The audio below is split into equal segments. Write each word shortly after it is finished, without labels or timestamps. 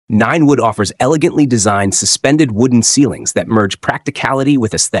Ninewood offers elegantly designed suspended wooden ceilings that merge practicality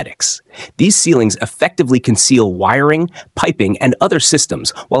with aesthetics. These ceilings effectively conceal wiring, piping, and other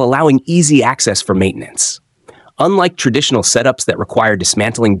systems while allowing easy access for maintenance. Unlike traditional setups that require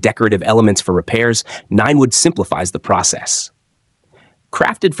dismantling decorative elements for repairs, Ninewood simplifies the process.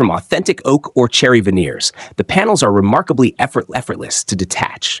 Crafted from authentic oak or cherry veneers, the panels are remarkably effortless to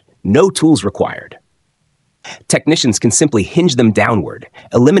detach. No tools required. Technicians can simply hinge them downward,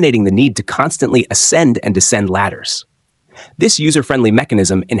 eliminating the need to constantly ascend and descend ladders. This user-friendly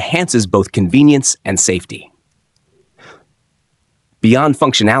mechanism enhances both convenience and safety. Beyond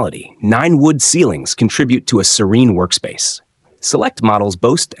functionality, Ninewood ceilings contribute to a serene workspace. Select models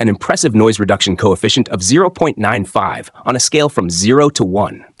boast an impressive noise reduction coefficient of 0.95 on a scale from 0 to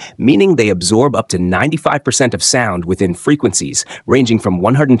 1, meaning they absorb up to 95% of sound within frequencies ranging from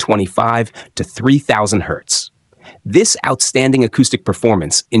 125 to 3000 Hz. This outstanding acoustic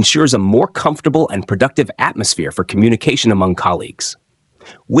performance ensures a more comfortable and productive atmosphere for communication among colleagues.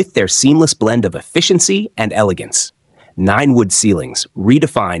 With their seamless blend of efficiency and elegance, Ninewood ceilings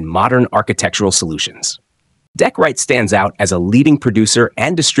redefine modern architectural solutions. Deckrite stands out as a leading producer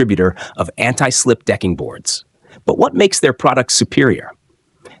and distributor of anti-slip decking boards. But what makes their products superior?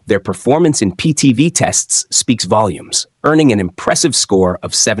 Their performance in PTV tests speaks volumes, earning an impressive score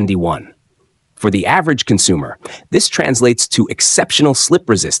of 71. For the average consumer, this translates to exceptional slip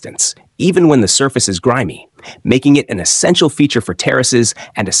resistance, even when the surface is grimy, making it an essential feature for terraces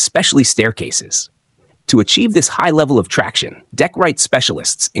and especially staircases. To achieve this high level of traction, Deckrite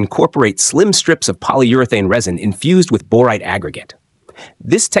specialists incorporate slim strips of polyurethane resin infused with borite aggregate.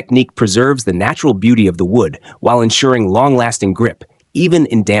 This technique preserves the natural beauty of the wood while ensuring long-lasting grip, even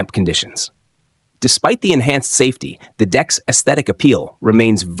in damp conditions. Despite the enhanced safety, the deck's aesthetic appeal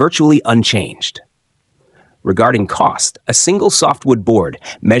remains virtually unchanged. Regarding cost, a single softwood board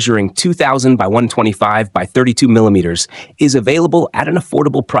measuring 2,000 by 125 by 32 millimeters is available at an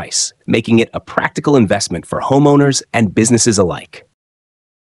affordable price, making it a practical investment for homeowners and businesses alike.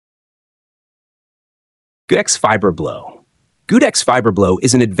 Goodex FiberBlow. Goodex FiberBlow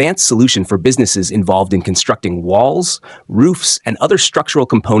is an advanced solution for businesses involved in constructing walls, roofs, and other structural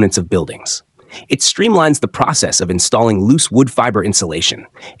components of buildings. It streamlines the process of installing loose wood fiber insulation,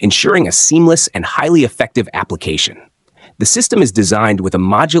 ensuring a seamless and highly effective application. The system is designed with a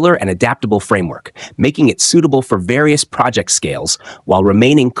modular and adaptable framework, making it suitable for various project scales while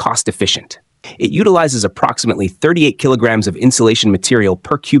remaining cost-efficient. It utilizes approximately 38 kilograms of insulation material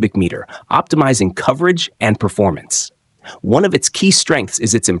per cubic meter, optimizing coverage and performance. One of its key strengths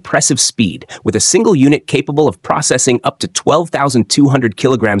is its impressive speed, with a single unit capable of processing up to 12,200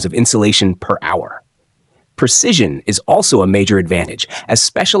 kilograms of insulation per hour. Precision is also a major advantage, as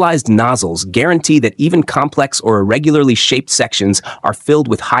specialized nozzles guarantee that even complex or irregularly shaped sections are filled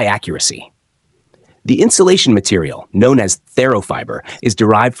with high accuracy. The insulation material, known as Therofiber, is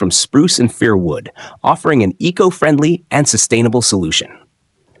derived from spruce and fir wood, offering an eco-friendly and sustainable solution.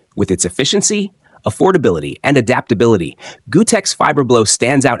 With its efficiency, affordability, and adaptability, Goodex FiberBlow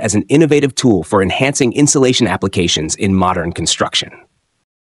stands out as an innovative tool for enhancing insulation applications in modern construction.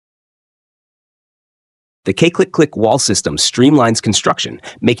 The K-Click wall system streamlines construction,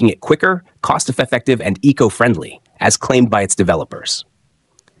 making it quicker, cost-effective, and eco-friendly, as claimed by its developers.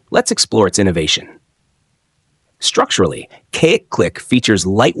 Let's explore its innovation. Structurally, K-Click features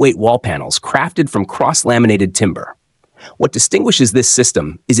lightweight wall panels crafted from cross-laminated timber. What distinguishes this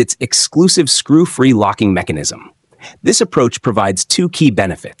system is its exclusive screw-free locking mechanism. This approach provides two key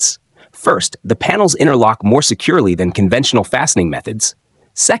benefits. First, the panels interlock more securely than conventional fastening methods.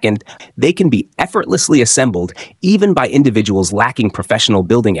 Second, they can be effortlessly assembled even by individuals lacking professional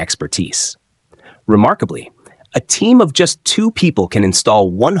building expertise. Remarkably, a team of just 2 people can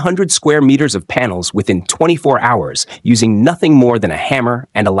install 100 square meters of panels within 24 hours using nothing more than a hammer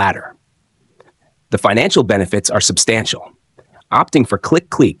and a ladder. The financial benefits are substantial. Opting for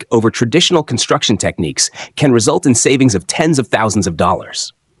click-click over traditional construction techniques can result in savings of tens of thousands of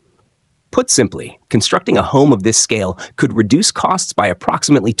dollars. Put simply, constructing a home of this scale could reduce costs by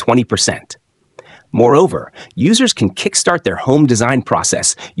approximately 20%. Moreover, users can kickstart their home design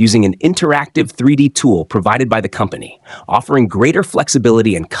process using an interactive 3D tool provided by the company, offering greater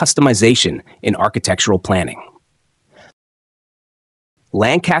flexibility and customization in architectural planning.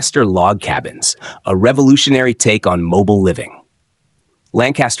 Lancaster Log Cabins, a revolutionary take on mobile living.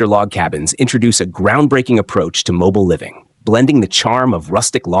 Lancaster Log Cabins introduce a groundbreaking approach to mobile living, blending the charm of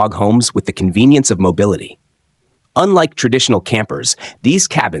rustic log homes with the convenience of mobility. Unlike traditional campers, these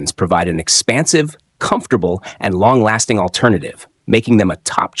cabins provide an expansive, comfortable, and long-lasting alternative, making them a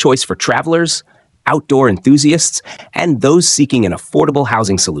top choice for travelers, outdoor enthusiasts, and those seeking an affordable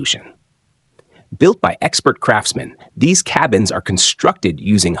housing solution. Built by expert craftsmen, these cabins are constructed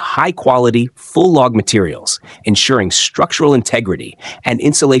using high-quality, full-log materials, ensuring structural integrity and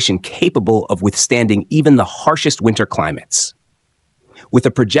insulation capable of withstanding even the harshest winter climates. With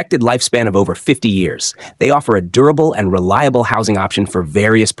a projected lifespan of over 50 years, they offer a durable and reliable housing option for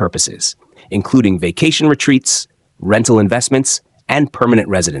various purposes, including vacation retreats, rental investments, and permanent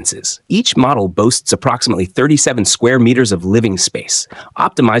residences. Each model boasts approximately 37 square meters of living space,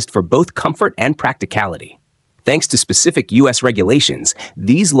 optimized for both comfort and practicality. Thanks to specific U.S. regulations,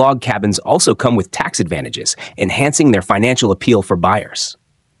 these log cabins also come with tax advantages, enhancing their financial appeal for buyers.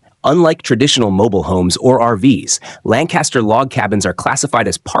 Unlike traditional mobile homes or RVs, Lancaster log cabins are classified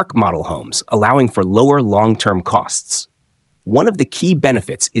as park model homes, allowing for lower long-term costs. One of the key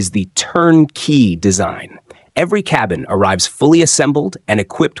benefits is the turnkey design. Every cabin arrives fully assembled and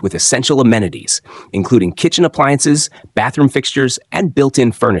equipped with essential amenities, including kitchen appliances, bathroom fixtures, and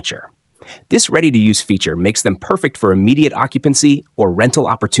built-in furniture. This ready-to-use feature makes them perfect for immediate occupancy or rental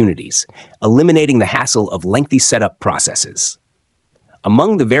opportunities, eliminating the hassle of lengthy setup processes.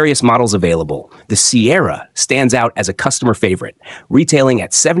 Among the various models available, the Sierra stands out as a customer favorite, retailing at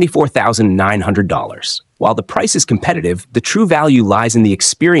 $74,900. While the price is competitive, the true value lies in the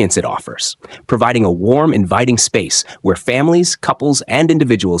experience it offers, providing a warm, inviting space where families, couples, and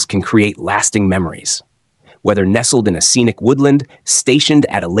individuals can create lasting memories. Whether nestled in a scenic woodland, stationed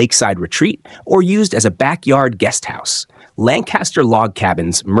at a lakeside retreat, or used as a backyard guest house, Lancaster log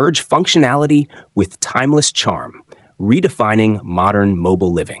cabins merge functionality with timeless charm, redefining modern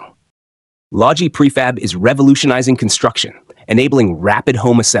mobile living. Logi Prefab is revolutionizing construction, enabling rapid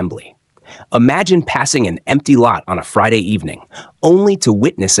home assembly. Imagine passing an empty lot on a Friday evening, only to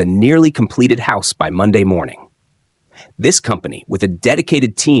witness a nearly completed house by Monday morning. This company, with a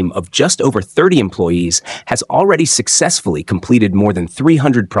dedicated team of just over 30 employees, has already successfully completed more than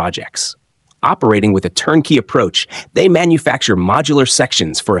 300 projects. Operating with a turnkey approach, they manufacture modular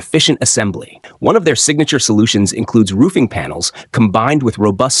sections for efficient assembly. One of their signature solutions includes roofing panels combined with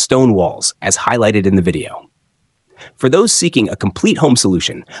robust stone walls, as highlighted in the video. For those seeking a complete home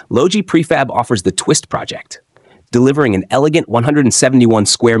solution, Logi Prefab offers the Twist project, delivering an elegant 171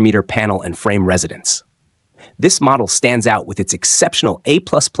 square meter panel and frame residence. This model stands out with its exceptional A++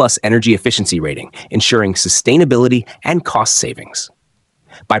 energy efficiency rating, ensuring sustainability and cost savings.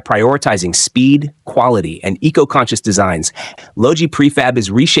 By prioritizing speed, quality, and eco-conscious designs, Logi Prefab is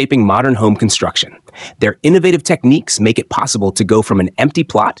reshaping modern home construction. Their innovative techniques make it possible to go from an empty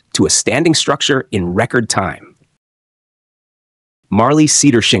plot to a standing structure in record time. Marley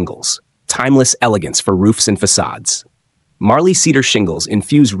Cedar Shingles, timeless elegance for roofs and facades. Marley Cedar shingles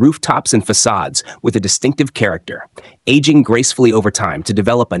infuse rooftops and facades with a distinctive character, aging gracefully over time to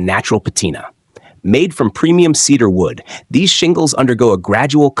develop a natural patina. Made from premium cedar wood, these shingles undergo a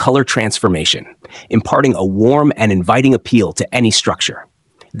gradual color transformation, imparting a warm and inviting appeal to any structure.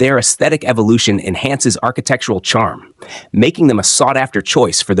 Their aesthetic evolution enhances architectural charm, making them a sought-after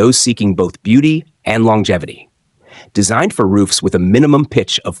choice for those seeking both beauty and longevity. Designed for roofs with a minimum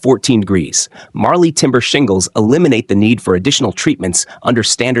pitch of 14 degrees, Marley timber shingles eliminate the need for additional treatments under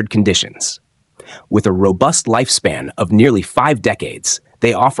standard conditions. With a robust lifespan of nearly 5 decades,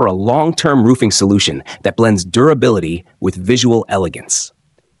 they offer a long-term roofing solution that blends durability with visual elegance.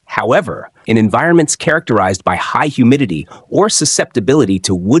 However, in environments characterized by high humidity or susceptibility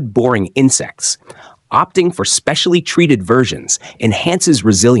to wood-boring insects, opting for specially treated versions enhances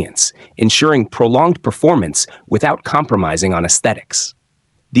resilience, ensuring prolonged performance without compromising on aesthetics.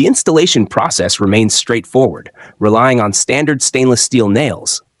 The installation process remains straightforward, relying on standard stainless steel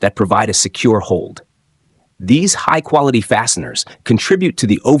nails that provide a secure hold. These high-quality fasteners contribute to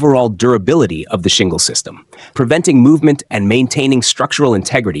the overall durability of the shingle system, preventing movement and maintaining structural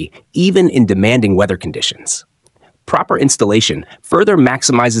integrity even in demanding weather conditions. Proper installation further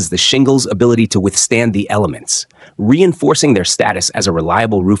maximizes the shingle's ability to withstand the elements, reinforcing their status as a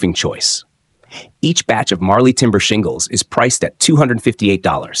reliable roofing choice. Each batch of Marley timber shingles is priced at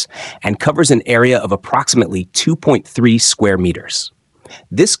 $258 and covers an area of approximately 2.3 square meters.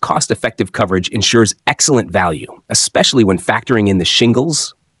 This cost-effective coverage ensures excellent value, especially when factoring in the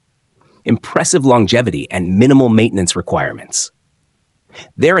shingles, impressive longevity, and minimal maintenance requirements.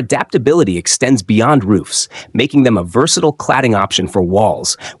 Their adaptability extends beyond roofs, making them a versatile cladding option for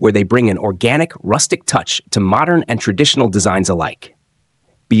walls, where they bring an organic, rustic touch to modern and traditional designs alike.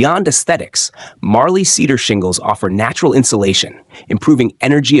 Beyond aesthetics, Marley cedar shingles offer natural insulation, improving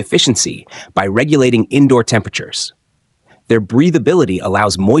energy efficiency by regulating indoor temperatures. Their breathability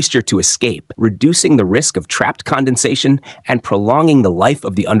allows moisture to escape, reducing the risk of trapped condensation and prolonging the life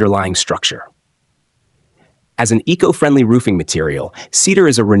of the underlying structure. As an eco-friendly roofing material, cedar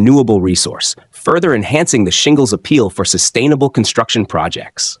is a renewable resource, further enhancing the shingle's appeal for sustainable construction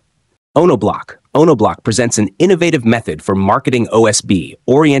projects. Onoblock. Onoblock presents an innovative method for marketing OSB,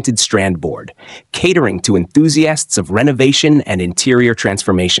 oriented strand board, catering to enthusiasts of renovation and interior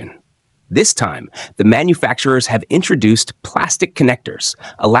transformation. This time, the manufacturers have introduced plastic connectors,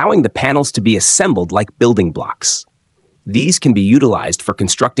 allowing the panels to be assembled like building blocks. These can be utilized for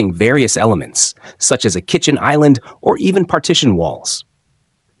constructing various elements, such as a kitchen island or even partition walls.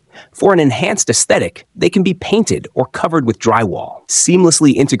 For an enhanced aesthetic, they can be painted or covered with drywall,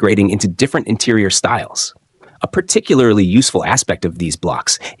 seamlessly integrating into different interior styles. A particularly useful aspect of these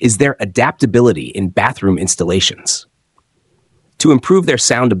blocks is their adaptability in bathroom installations. To improve their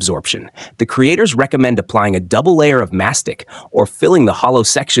sound absorption, the creators recommend applying a double layer of mastic or filling the hollow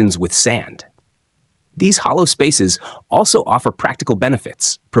sections with sand. These hollow spaces also offer practical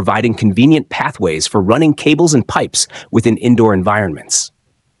benefits, providing convenient pathways for running cables and pipes within indoor environments.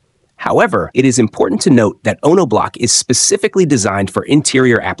 However, it is important to note that Onoblock is specifically designed for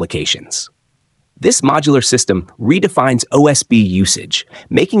interior applications. This modular system redefines OSB usage,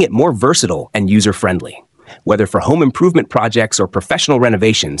 making it more versatile and user-friendly. Whether for home improvement projects or professional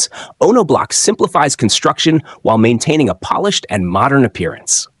renovations, Onoblock simplifies construction while maintaining a polished and modern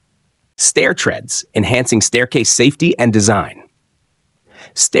appearance. Stair treads, enhancing staircase safety and design.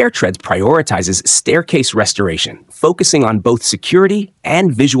 Stair treads prioritizes staircase restoration, focusing on both security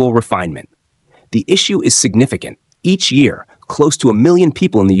and visual refinement. The issue is significant. Each year, close to 1 million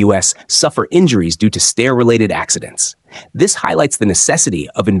people in the U.S. suffer injuries due to stair-related accidents. This highlights the necessity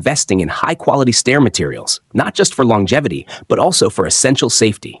of investing in high-quality stair materials, not just for longevity, but also for essential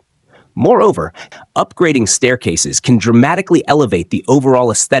safety. Moreover, upgrading staircases can dramatically elevate the overall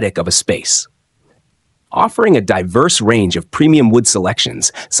aesthetic of a space. Offering a diverse range of premium wood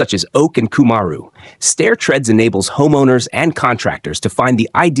selections, such as oak and kumaru, Stair Treads enables homeowners and contractors to find the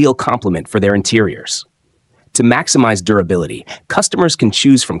ideal complement for their interiors. To maximize durability, customers can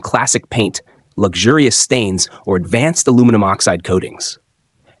choose from classic paint, luxurious stains, or advanced aluminum oxide coatings.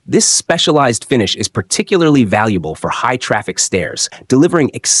 This specialized finish is particularly valuable for high-traffic stairs,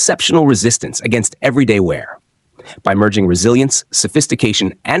 delivering exceptional resistance against everyday wear. By merging resilience,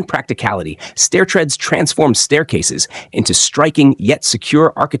 sophistication, and practicality, Stair Treads transform staircases into striking yet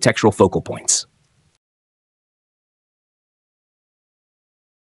secure architectural focal points.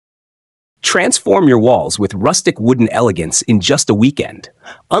 Transform your walls with rustic wooden elegance in just a weekend.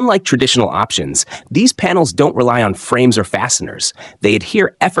 Unlike traditional options, these panels don't rely on frames or fasteners. They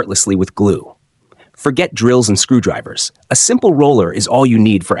adhere effortlessly with glue. Forget drills and screwdrivers. A simple roller is all you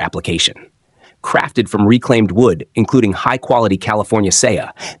need for application. Crafted from reclaimed wood, including high-quality California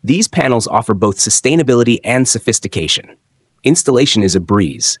Saya, these panels offer both sustainability and sophistication. Installation is a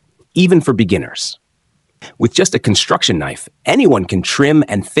breeze, even for beginners. With just a construction knife, anyone can trim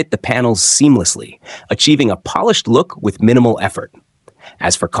and fit the panels seamlessly, achieving a polished look with minimal effort.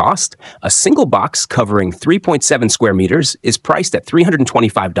 As for cost, a single box covering 3.7 square meters is priced at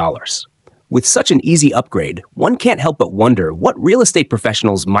 $325. With such an easy upgrade, one can't help but wonder what real estate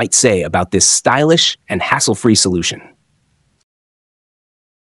professionals might say about this stylish and hassle-free solution.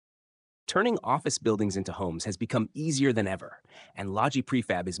 Turning office buildings into homes has become easier than ever, and Logi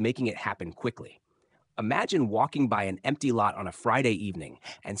Prefab is making it happen quickly. Imagine walking by an empty lot on a Friday evening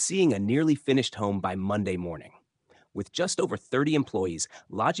and seeing a nearly finished home by Monday morning. With just over 30 employees,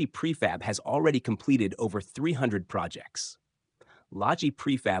 Logi Prefab has already completed over 300 projects. Logi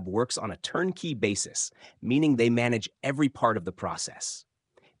Prefab works on a turnkey basis, meaning they manage every part of the process.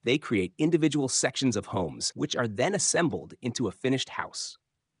 They create individual sections of homes, which are then assembled into a finished house.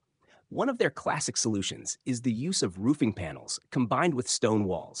 One of their classic solutions is the use of roofing panels combined with stone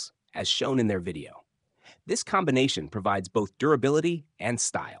walls, as shown in their video. This combination provides both durability and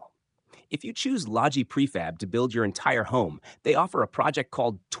style. If you choose Logi Prefab to build your entire home, they offer a project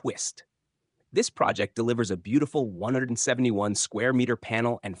called Twist. This project delivers a beautiful 171 square meter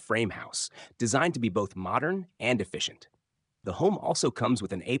panel and frame house, designed to be both modern and efficient. The home also comes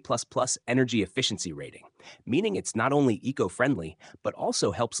with an A++ energy efficiency rating, meaning it's not only eco-friendly, but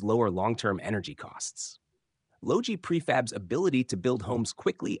also helps lower long-term energy costs. Logi Prefab's ability to build homes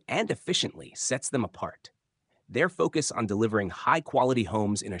quickly and efficiently sets them apart. Their focus on delivering high-quality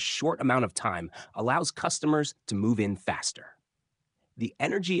homes in a short amount of time allows customers to move in faster. The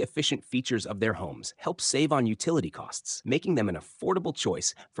energy-efficient features of their homes help save on utility costs, making them an affordable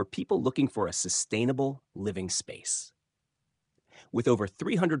choice for people looking for a sustainable living space. With over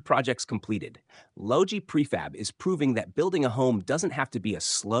 300 projects completed, Logi Prefab is proving that building a home doesn't have to be a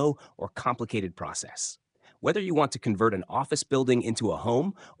slow or complicated process. Whether you want to convert an office building into a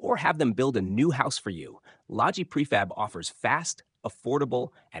home or have them build a new house for you, Logi Prefab offers fast, affordable,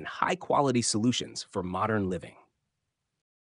 and high-quality solutions for modern living.